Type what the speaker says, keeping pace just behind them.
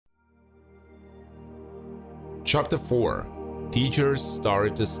Chapter 4. Teacher's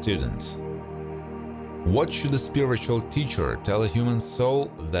Story to Student. What should a spiritual teacher tell a human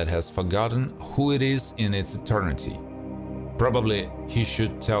soul that has forgotten who it is in its eternity? Probably he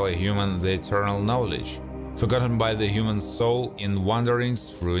should tell a human the eternal knowledge, forgotten by the human soul in wanderings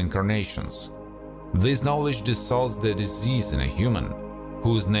through incarnations. This knowledge dissolves the disease in a human,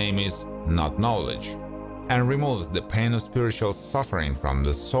 whose name is not knowledge, and removes the pain of spiritual suffering from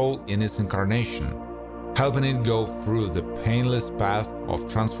the soul in its incarnation, helping it go through the painless path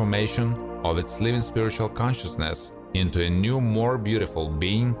of transformation of its living spiritual consciousness into a new, more beautiful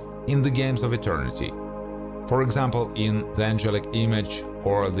being in the games of eternity. For example, in the angelic image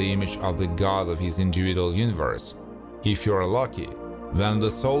or the image of the God of his individual universe. If you are lucky, then the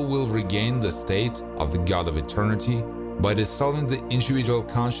soul will regain the state of the God of eternity by dissolving the individual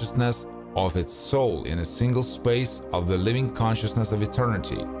consciousness of its soul in a single space of the living consciousness of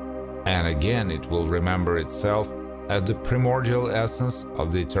eternity. And again it will remember itself as the primordial essence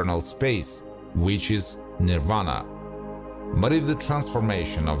of the eternal space, which is nirvana. But if the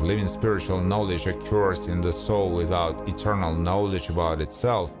transformation of living spiritual knowledge occurs in the soul without eternal knowledge about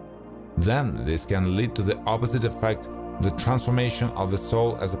itself, then this can lead to the opposite effect, the transformation of the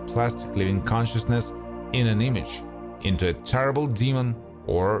soul as a plastic living consciousness in an image, into a terrible demon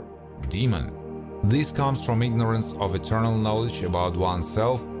or demon. This comes from ignorance of eternal knowledge about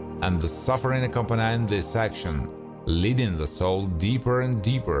oneself and the suffering accompanying this action, leading the soul deeper and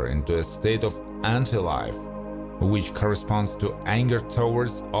deeper into a state of anti-life, which corresponds to anger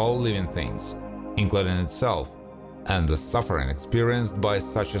towards all living things, including itself, and the suffering experienced by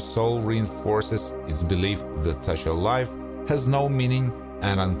such a soul reinforces its belief that such a life has no meaning,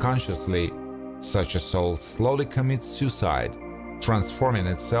 and unconsciously, such a soul slowly commits suicide, transforming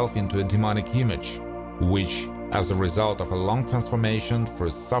itself into a demonic image, which, as a result of a long transformation through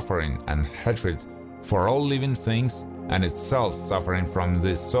suffering and hatred for all living things, and itself suffering from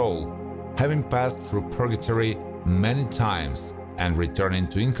this soul, having passed through purgatory many times and returning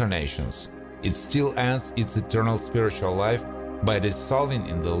to incarnations, it still ends its eternal spiritual life by dissolving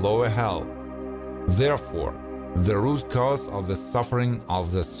in the lower hell. Therefore, the root cause of the suffering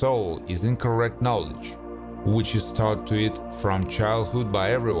of the soul is incorrect knowledge, which is taught to it from childhood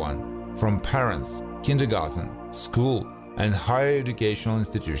by everyone, from parents, kindergarten, school, and higher educational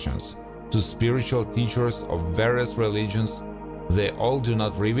institutions, to spiritual teachers of various religions. They all do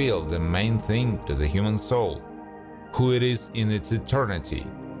not reveal the main thing to the human soul, who it is in its eternity,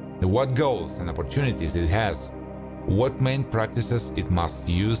 what goals and opportunities it has, what main practices it must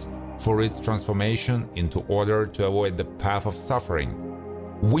use for its transformation into order to avoid the path of suffering,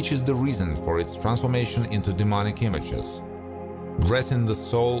 which is the reason for its transformation into demonic images, dressing the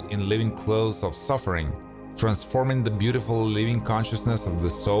soul in living clothes of suffering, transforming the beautiful living consciousness of the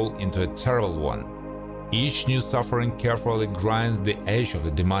soul into a terrible one. Each new suffering carefully grinds the edge of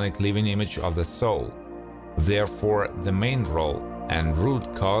the demonic living image of the soul. Therefore, the main role and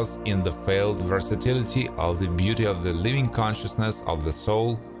root cause in the failed versatility of the beauty of the living consciousness of the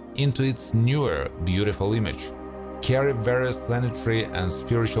soul into its newer, beautiful image carry various planetary and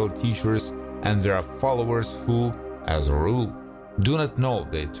spiritual teachers and their followers who, as a rule, do not know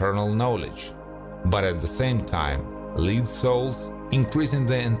the eternal knowledge, but at the same time lead souls, increasing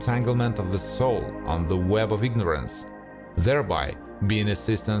the entanglement of the soul on the web of ignorance, thereby being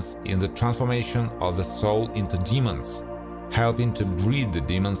assistance in the transformation of the soul into demons, helping to breed the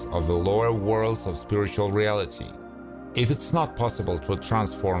demons of the lower worlds of spiritual reality. If it's not possible to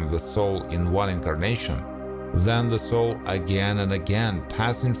transform the soul in one incarnation, then the soul again and again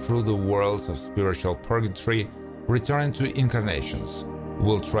passing through the worlds of spiritual purgatory, returning to incarnations,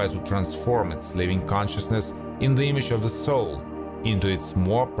 will try to transform its living consciousness in the image of the soul into its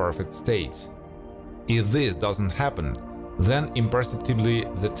more perfect state. If this doesn't happen, then imperceptibly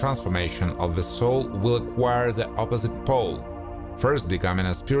the transformation of the soul will acquire the opposite pole, first becoming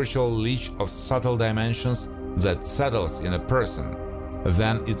a spiritual leech of subtle dimensions that settles in a person.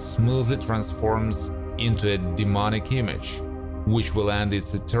 Then it smoothly transforms into a demonic image, which will end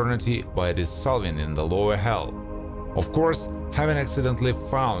its eternity by dissolving in the lower hell. Of course, having accidentally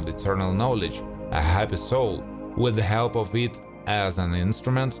found eternal knowledge, a happy soul, with the help of it as an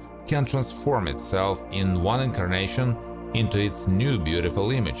instrument, can transform itself in one incarnation into its new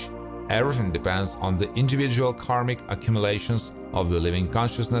beautiful image. Everything depends on the individual karmic accumulations of the living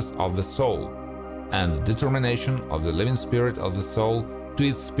consciousness of the soul, and the determination of the living spirit of the soul to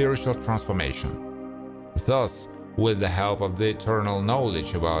its spiritual transformation. Thus, with the help of the eternal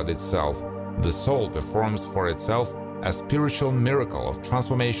knowledge about itself, the soul performs for itself a spiritual miracle of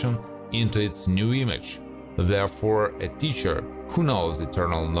transformation into its new image. Therefore, a teacher who knows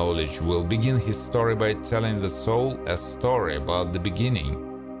eternal knowledge, will begin his story by telling the soul a story about the beginning,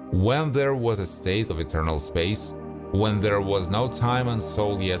 when there was a state of eternal space, when there was no time and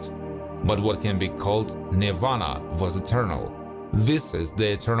soul yet, but what can be called nirvana was eternal. This is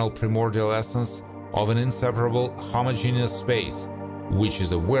the eternal primordial essence of an inseparable homogeneous space, which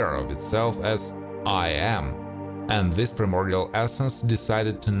is aware of itself as I am, and this primordial essence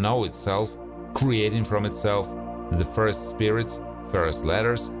decided to know itself, creating from itself the first spirits, first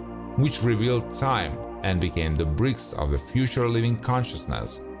letters, which revealed time and became the bricks of the future living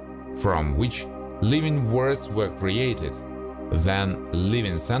consciousness, from which living words were created, then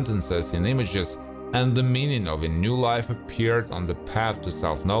living sentences in images, and the meaning of a new life appeared on the path to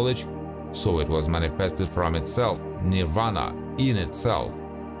self-knowledge, so it was manifested from itself, nirvana, in itself,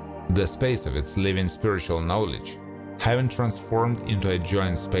 the space of its living spiritual knowledge, having transformed into a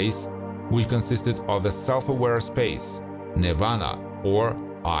joint space, which consisted of a self-aware space, nirvana, or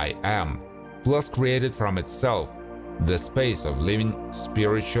I am, plus created from itself, the space of living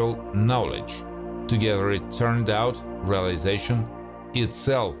spiritual knowledge. Together it turned out realization,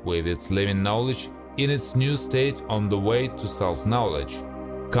 itself with its living knowledge, in its new state on the way to self-knowledge.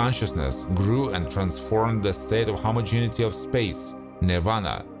 Consciousness grew and transformed the state of homogeneity of space,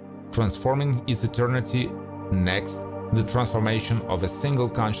 nirvana, transforming its eternity. Next, the transformation of a single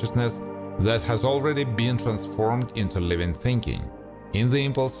consciousness that has already been transformed into living thinking, in the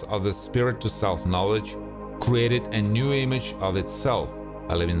impulse of the spirit to self-knowledge, created a new image of itself,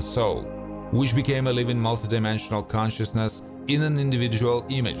 a living soul, which became a living multidimensional consciousness in an individual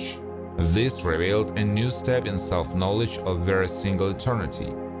image. This revealed a new step in self-knowledge of very single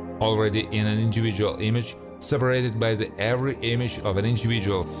eternity, already in an individual image separated by the every image of an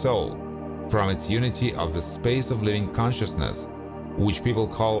individual soul, from its unity of the space of living consciousness, which people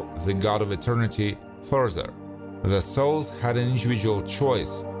call the God of eternity. Further, the souls had an individual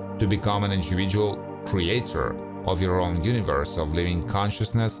choice to become an individual creator of your own universe of living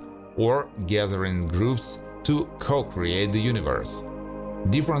consciousness, or gather in groups to co-create the universe.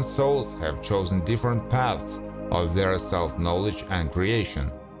 Different souls have chosen different paths of their self-knowledge and creation.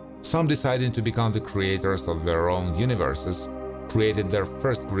 Some deciding to become the creators of their own universes, created their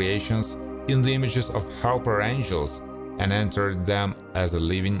first creations in the images of helper angels and entered them as a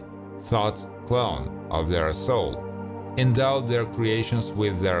living thought clone of their soul, endowed their creations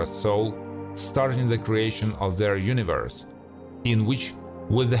with their soul, starting the creation of their universe, in which,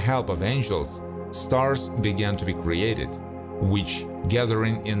 with the help of angels, stars began to be created, which,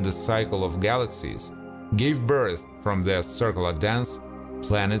 gathering in the cycle of galaxies, gave birth from their circular dance,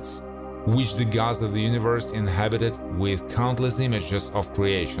 planets, which the gods of the universe inhabited with countless images of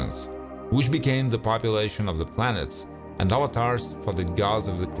creations, which became the population of the planets and avatars for the gods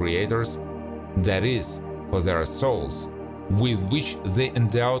of the creators, that is, for their souls, with which they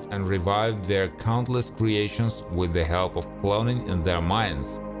endowed and revived their countless creations with the help of cloning in their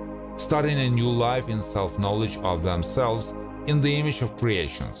minds, starting a new life in self-knowledge of themselves in the image of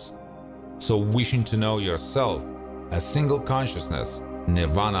creations. So wishing to know yourself, a single consciousness,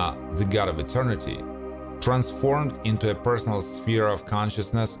 nirvana, the God of eternity, transformed into a personal sphere of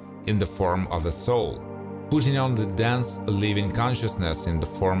consciousness in the form of a soul, putting on the dance living consciousness in the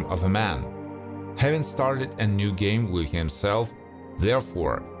form of a man. Having started a new game with himself,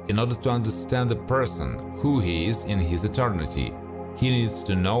 therefore, in order to understand the person who he is in his eternity, he needs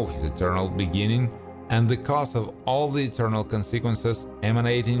to know his eternal beginning and the cause of all the eternal consequences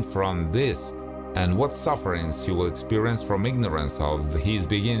emanating from this, and what sufferings he will experience from ignorance of his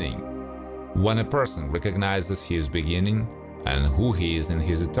beginning. When a person recognizes his beginning and who he is in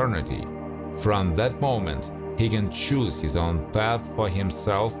his eternity, from that moment he can choose his own path for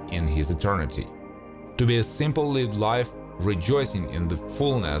himself in his eternity. To be a simple lived life, rejoicing in the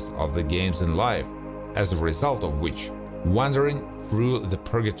fullness of the games in life, as a result of which, wandering through the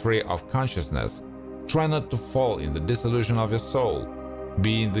purgatory of consciousness, try not to fall in the disillusion of your soul,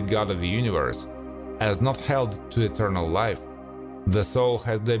 being the God of the universe, as not held to eternal life. The soul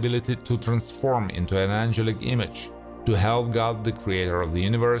has the ability to transform into an angelic image, to help God, the creator of the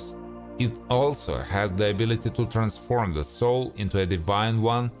universe. It also has the ability to transform the soul into a divine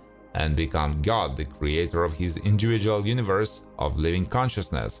one and become God, the creator of his individual universe of living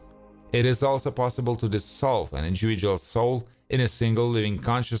consciousness. It is also possible to dissolve an individual soul in a single living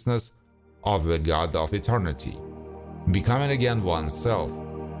consciousness of the God of eternity, becoming again oneself.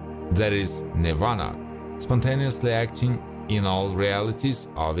 That is nirvana, spontaneously acting in all realities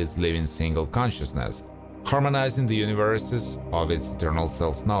of its living single consciousness, harmonizing the universes of its eternal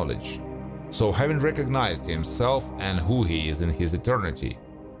self-knowledge. So having recognized himself and who he is in his eternity,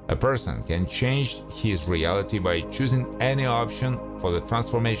 A person can change his reality by choosing any option for the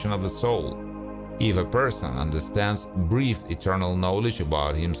transformation of the soul. If a person understands brief eternal knowledge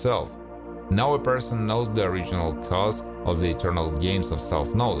about himself, now a person knows the original cause of the eternal games of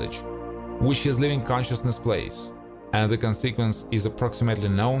self-knowledge, which his living consciousness plays, and the consequence is approximately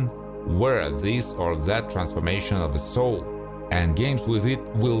known where this or that transformation of the soul and games with it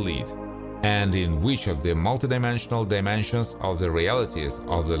will lead, and in which of the multidimensional dimensions of the realities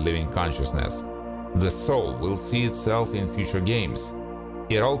of the living consciousness the soul will see itself in future games.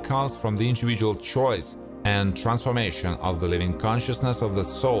 It all comes from the individual choice and transformation of the living consciousness of the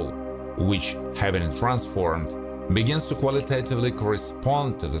soul, which, having transformed, begins to qualitatively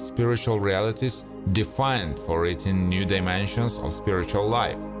correspond to the spiritual realities defined for it in new dimensions of spiritual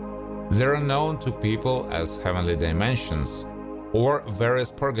life. They are known to people as heavenly dimensions, or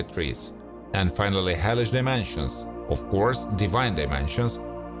various purgatories, and finally hellish dimensions, of course divine dimensions,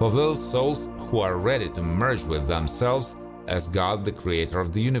 for those souls who are ready to merge with themselves as God, the creator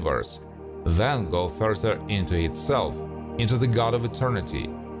of the universe, then go further into itself, into the God of eternity,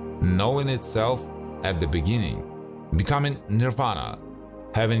 knowing itself at the beginning, becoming nirvana,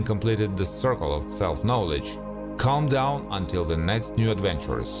 having completed the circle of self-knowledge, calm down until the next new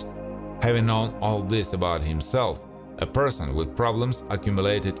adventures. Having known all this about himself, a person with problems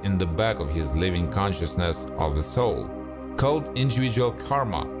accumulated in the back of his living consciousness of the soul, called individual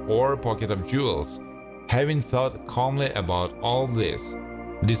karma or pocket of jewels, having thought calmly about all this,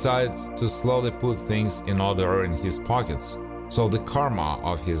 decides to slowly put things in order in his pockets, so the karma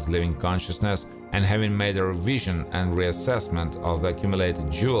of his living consciousness, and having made a revision and reassessment of the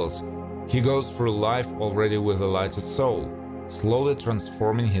accumulated jewels, he goes through life already with a lighter soul, slowly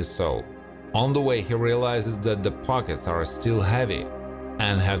transforming his soul. On the way he realizes that the pockets are still heavy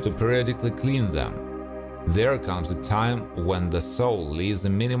and have to periodically clean them. There comes a time when the soul leaves a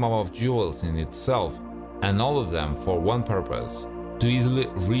minimum of jewels in itself, and all of them for one purpose: to easily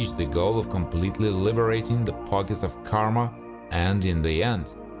reach the goal of completely liberating the pockets of karma and, in the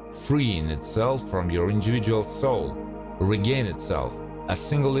end, freeing itself from your individual soul, regain itself, a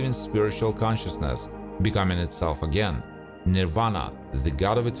single living spiritual consciousness, becoming itself again, nirvana, the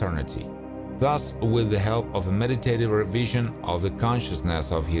God of eternity. Thus, with the help of a meditative revision of the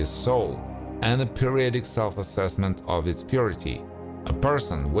consciousness of his soul and a periodic self-assessment of its purity, a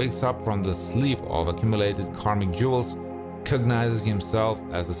person wakes up from the sleep of accumulated karmic jewels, cognizes himself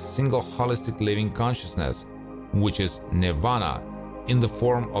as a single holistic living consciousness, which is nirvana, in the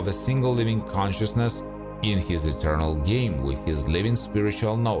form of a single living consciousness in his eternal game with his living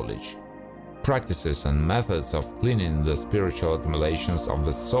spiritual knowledge. Practices and methods of cleaning the spiritual accumulations of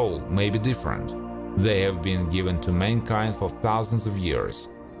the soul may be different. They have been given to mankind for thousands of years,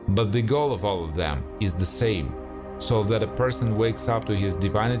 but the goal of all of them is the same, so that a person wakes up to his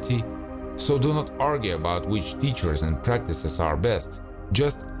divinity. So do not argue about which teachers and practices are best.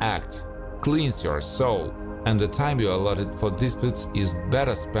 Just act, cleanse your soul, and the time you allotted for disputes is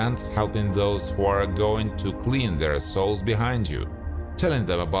better spent helping those who are going to clean their souls behind you, telling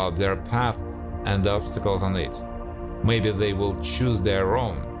them about their path and the obstacles on it. Maybe they will choose their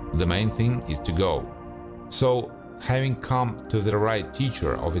own. The main thing is to go. So, having come to the right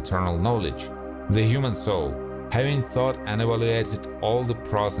teacher of eternal knowledge, the human soul, having thought and evaluated all the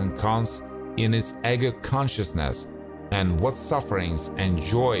pros and cons in its ego consciousness, and what sufferings and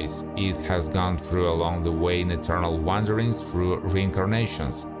joys it has gone through along the way in eternal wanderings through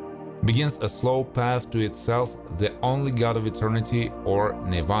reincarnations, begins a slow path to itself, the only God of eternity, or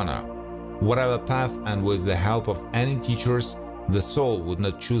nirvana. Whatever path and with the help of any teachers the soul would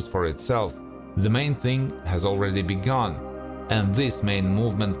not choose for itself, the main thing has already begun, and this main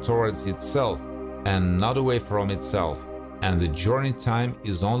movement towards itself and not away from itself, and the journey time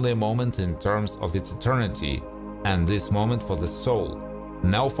is only a moment in terms of its eternity, and this moment for the soul,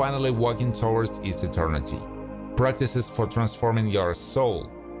 now finally walking towards its eternity. Practices for transforming your soul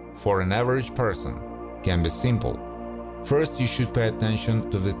for an average person can be simple. First, you should pay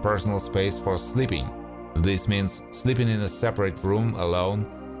attention to the personal space for sleeping. This means sleeping in a separate room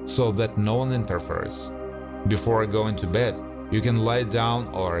alone so that no one interferes. Before going to bed, you can lie down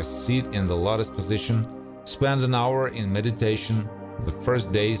or sit in the lotus position, spend an hour in meditation the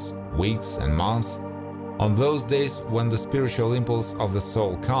first days, weeks and months. On those days when the spiritual impulse of the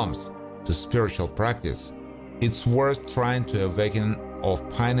soul comes to spiritual practice, it's worth trying to awaken of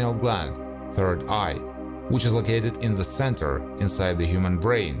pineal gland, third eye, which is located in the center inside the human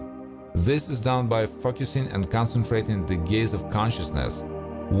brain. This is done by focusing and concentrating the gaze of consciousness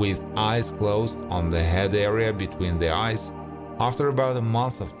with eyes closed on the head area between the eyes. After about a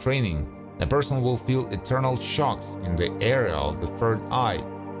month of training, a person will feel eternal shocks in the area of the third eye,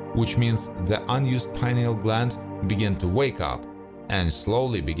 which means the unused pineal gland began to wake up and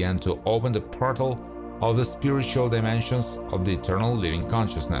slowly began to open the portal of the spiritual dimensions of the eternal living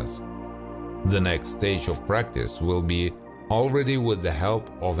consciousness. The next stage of practice will be, already with the help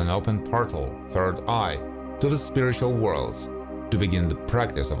of an open portal, third eye, to the spiritual worlds, to begin the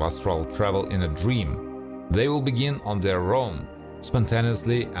practice of astral travel in a dream. They will begin on their own,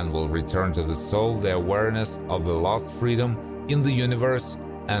 spontaneously, and will return to the soul the awareness of the lost freedom in the universe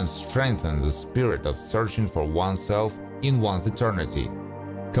and strengthen the spirit of searching for oneself in one's eternity,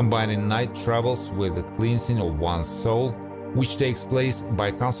 combining night travels with the cleansing of one's soul, which takes place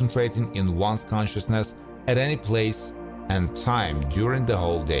by concentrating in one's consciousness at any place and time during the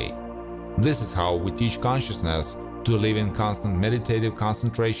whole day. This is how we teach consciousness to live in constant meditative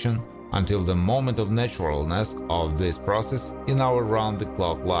concentration until the moment of naturalness of this process in our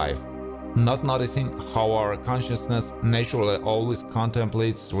round-the-clock life, not noticing how our consciousness naturally always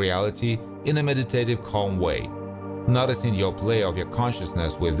contemplates reality in a meditative, calm way, noticing your play of your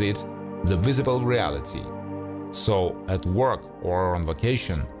consciousness with it, the visible reality. So, at work or on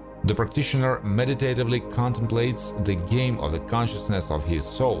vacation, the practitioner meditatively contemplates the game of the consciousness of his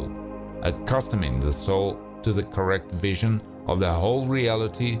soul, accustoming the soul to the correct vision of the whole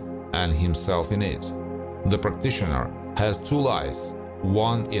reality and himself in it. The practitioner has two lives,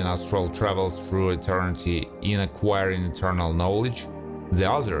 one in astral travels through eternity in acquiring eternal knowledge, the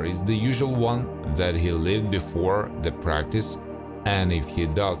other is the usual one that he lived before the practice, and if he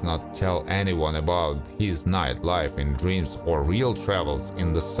does not tell anyone about his night life in dreams or real travels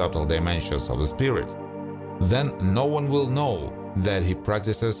in the subtle dimensions of the spirit, then no one will know that he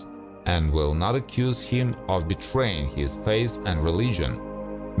practices and will not accuse him of betraying his faith and religion,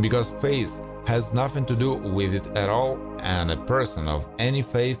 because faith has nothing to do with it at all, and a person of any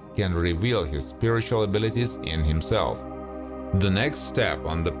faith can reveal his spiritual abilities in himself. The next step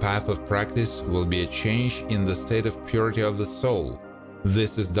on the path of practice will be a change in the state of purity of the soul.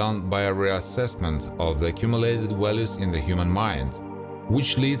 This is done by a reassessment of the accumulated values in the human mind,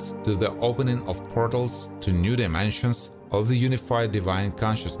 which leads to the opening of portals to new dimensions of the unified divine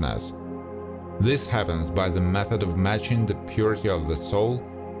consciousness. This happens by the method of matching the purity of the soul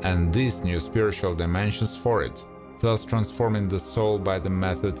and these new spiritual dimensions for it, thus transforming the soul by the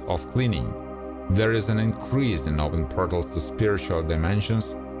method of cleaning. There is an increase in open portals to spiritual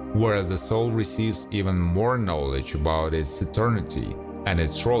dimensions, where the soul receives even more knowledge about its eternity and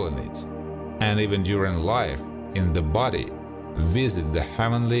its role in it, and even during life, in the body, visit the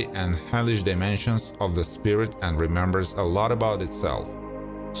heavenly and hellish dimensions of the spirit and remembers a lot about itself.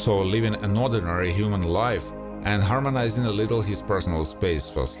 So, living an ordinary human life and harmonizing a little his personal space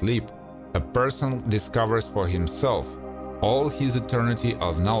for sleep, a person discovers for himself all his eternity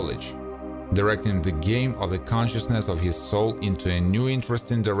of knowledge, directing the game of the consciousness of his soul into a new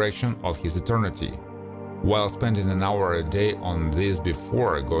interesting direction of his eternity. While spending an hour a day on this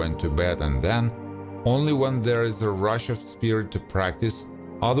before going to bed, and then only when there is a rush of spirit to practice,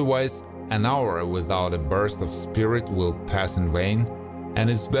 otherwise an hour without a burst of spirit will pass in vain, and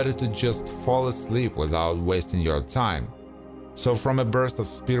it's better to just fall asleep without wasting your time. So from a burst of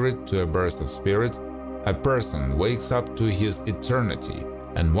spirit to a burst of spirit, a person wakes up to his eternity,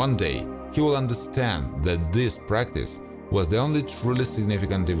 and one day he will understand that this practice was the only truly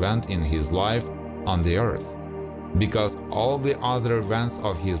significant event in his life on the earth, because all the other events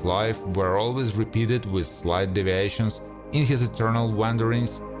of his life were always repeated with slight deviations in his eternal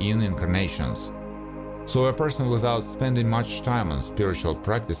wanderings in incarnations. So a person without spending much time on spiritual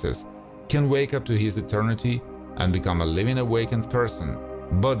practices can wake up to his eternity and become a living awakened person,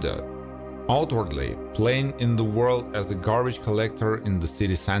 Buddha, outwardly playing in the world as a garbage collector in the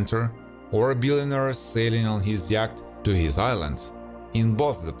city center, or a billionaire sailing on his yacht to his island. In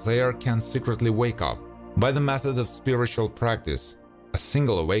both, the player can secretly wake up by the method of spiritual practice, a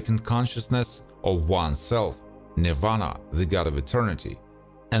single awakened consciousness of oneself, Nirvana, the God of eternity.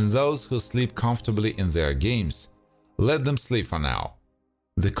 And those who sleep comfortably in their games, let them sleep for now.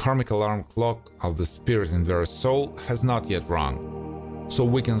 The karmic alarm clock of the spirit in their soul has not yet rung. So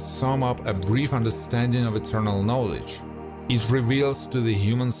we can sum up a brief understanding of eternal knowledge. It reveals to the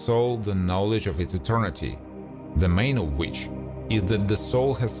human soul the knowledge of its eternity, the main of which is that the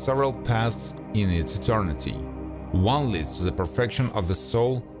soul has several paths in its eternity. One leads to the perfection of the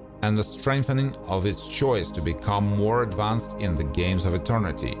soul and the strengthening of its choice to become more advanced in the games of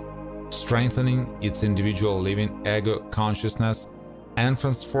eternity, strengthening its individual living ego consciousness and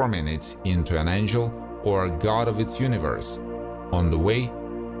transforming it into an angel or a god of its universe. On the way,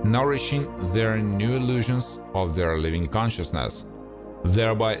 nourishing their new illusions of their living consciousness.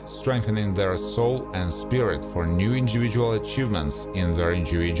 thereby strengthening their soul and spirit for new individual achievements in their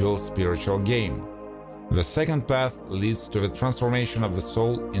individual spiritual game. The second path leads to the transformation of the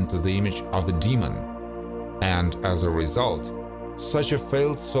soul into the image of the demon, and as a result, such a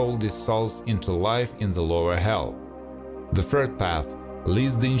failed soul dissolves into life in the lower hell. The third path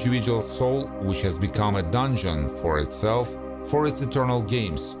leads the individual soul, which has become a dungeon for itself, for its eternal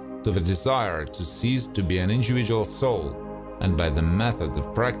games, to the desire to cease to be an individual soul, and by the method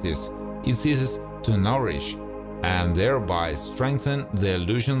of practice, it ceases to nourish and thereby strengthen the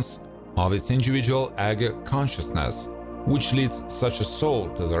illusions of its individual ego consciousness, which leads such a soul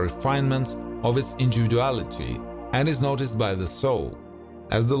to the refinement of its individuality and is noticed by the soul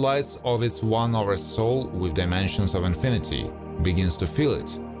as the lights of its one-over-soul with dimensions of infinity begins to feel it,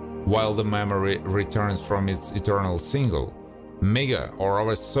 while the memory returns from its eternal single, mega or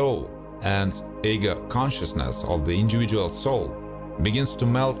over-soul, and ego consciousness of the individual soul begins to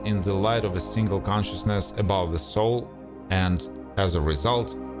melt in the light of a single consciousness above the soul, and, as a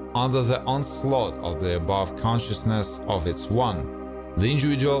result, under the onslaught of the above consciousness of its one, the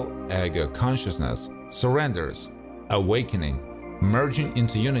individual ego consciousness surrenders, awakening, merging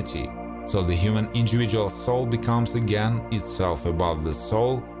into unity, so the human individual soul becomes again itself above the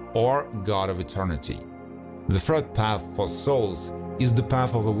soul or God of eternity. The third path for souls is the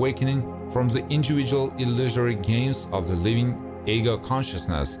path of awakening from the individual illusory games of the living ego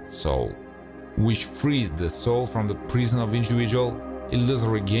consciousness soul, which frees the soul from the prison of individual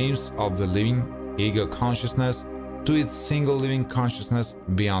illusory games of the living ego consciousness to its single living consciousness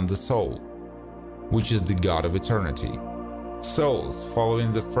beyond the soul, which is the God of eternity. Souls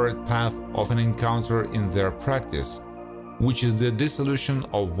following the third path often encounter in their practice, which is the dissolution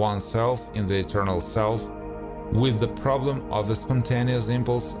of oneself in the eternal self, with the problem of the spontaneous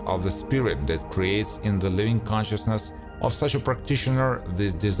impulse of the spirit that creates in the living consciousness of such a practitioner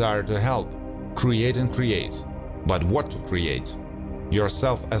this desire to help, create and create. But what to create?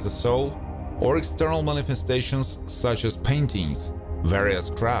 Yourself as a soul, or external manifestations such as paintings, various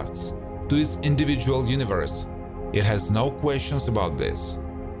crafts, to its individual universe? It has no questions about this.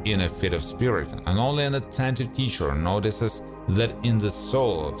 In a fit of spirit, and only an attentive teacher notices that in the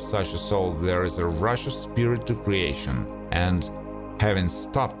soul of such a soul there is a rush of spirit to creation, and, having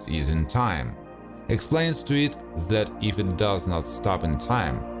stopped it in time, explains to it that if it does not stop in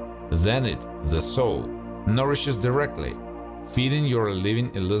time, then it, the soul, nourishes directly, feeding your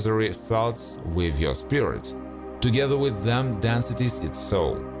living illusory thoughts with your spirit. Together with them densities its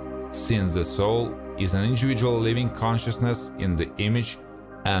soul, since the soul is an individual living consciousness in the image,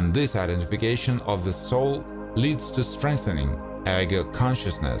 and this identification of the soul leads to strengthening ego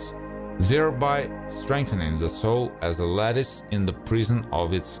consciousness, thereby strengthening the soul as a lattice in the prison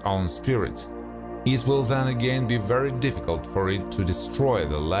of its own spirit. It will then again be very difficult for it to destroy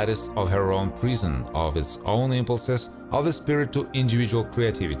the lattice of her own prison of its own impulses of the spirit to individual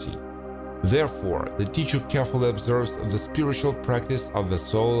creativity. Therefore, the teacher carefully observes the spiritual practice of the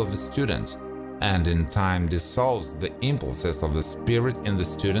soul of the student, and in time dissolves the impulses of the spirit in the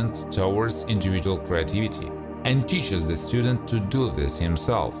student towards individual creativity, and teaches the student to do this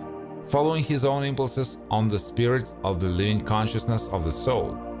himself, following his own impulses on the spirit of the living consciousness of the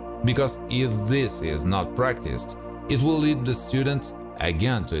soul. Because if this is not practiced, it will lead the student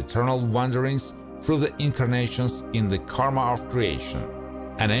again to eternal wanderings through the incarnations in the karma of creation,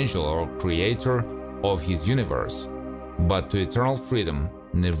 an angel or creator of his universe, but to eternal freedom,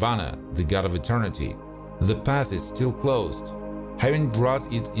 Nirvana, the God of eternity, the path is still closed, having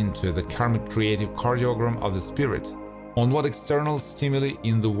brought it into the karmic creative cardiogram of the spirit. On what external stimuli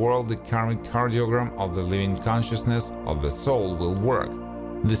in the world the karmic cardiogram of the living consciousness of the soul will work,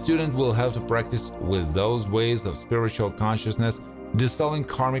 the student will have to practice with those waves of spiritual consciousness dissolving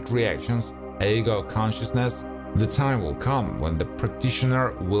karmic reactions, ego consciousness. The time will come when the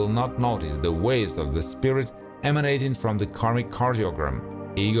practitioner will not notice the waves of the spirit emanating from the karmic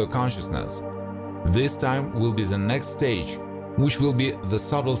cardiogram, ego consciousness. This time will be the next stage, which will be the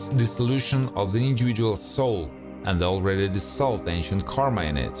subtle dissolution of the individual soul and the already dissolved ancient karma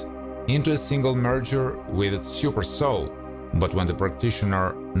in it, into a single merger with its super soul. But when the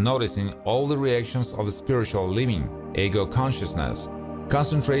practitioner, noticing all the reactions of the spiritual living, ego consciousness,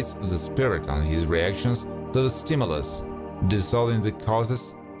 concentrates the spirit on his reactions to the stimulus, dissolving the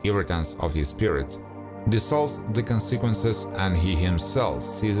causes, irritants of his spirit, dissolves the consequences, and he himself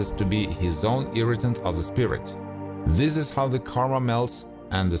ceases to be his own irritant of the spirit. This is how the karma melts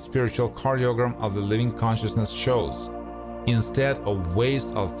and the spiritual cardiogram of the living consciousness shows, instead of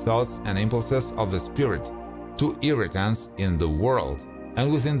waves of thoughts and impulses of the spirit, to irritants in the world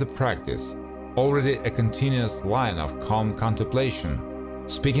and within the practice, already a continuous line of calm contemplation,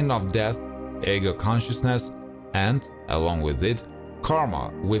 Speaking of death, ego consciousness, and, along with it, karma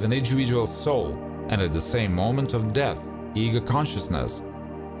with an individual soul, and at the same moment of death, ego consciousness,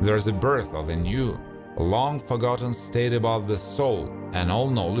 there is a birth of a new, long-forgotten state about the soul and all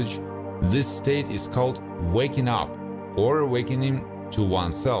knowledge. This state is called waking up or awakening to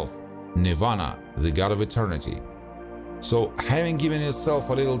oneself, nirvana, the God of eternity. So, having given yourself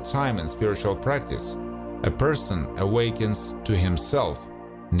a little time in spiritual practice, a person awakens to himself,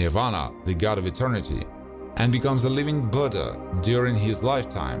 nirvana, the God of eternity, and becomes a living Buddha during his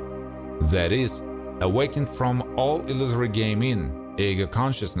lifetime. That is, awakened from all illusory game in ego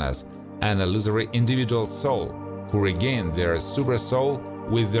consciousness and illusory individual soul, who regain their super soul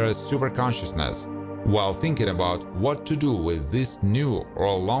with their super consciousness, while thinking about what to do with this new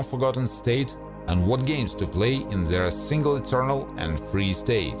or long-forgotten state and what games to play in their single eternal and free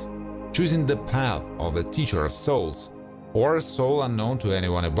state, choosing the path of the teacher of souls, or a soul unknown to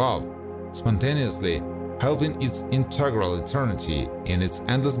anyone above, spontaneously helping its integral eternity in its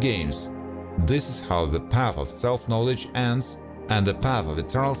endless games. This is how the path of self-knowledge ends and the path of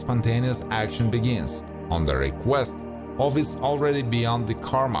eternal spontaneous action begins, on the request of its already beyond the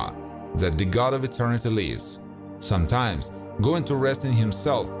karma that the God of eternity lives, sometimes going to rest in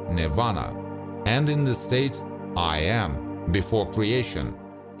himself, nirvana, and in the state I am, before creation,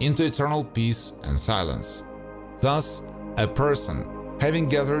 into eternal peace and silence. Thus, a person, having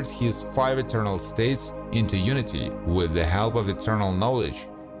gathered his 5 eternal states into unity with the help of eternal knowledge,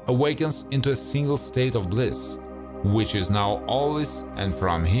 awakens into a single state of bliss, which is now always and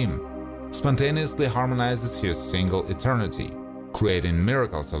from him, spontaneously harmonizes his single eternity, creating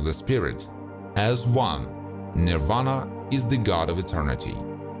miracles of the spirit. As one, nirvana is the God of eternity.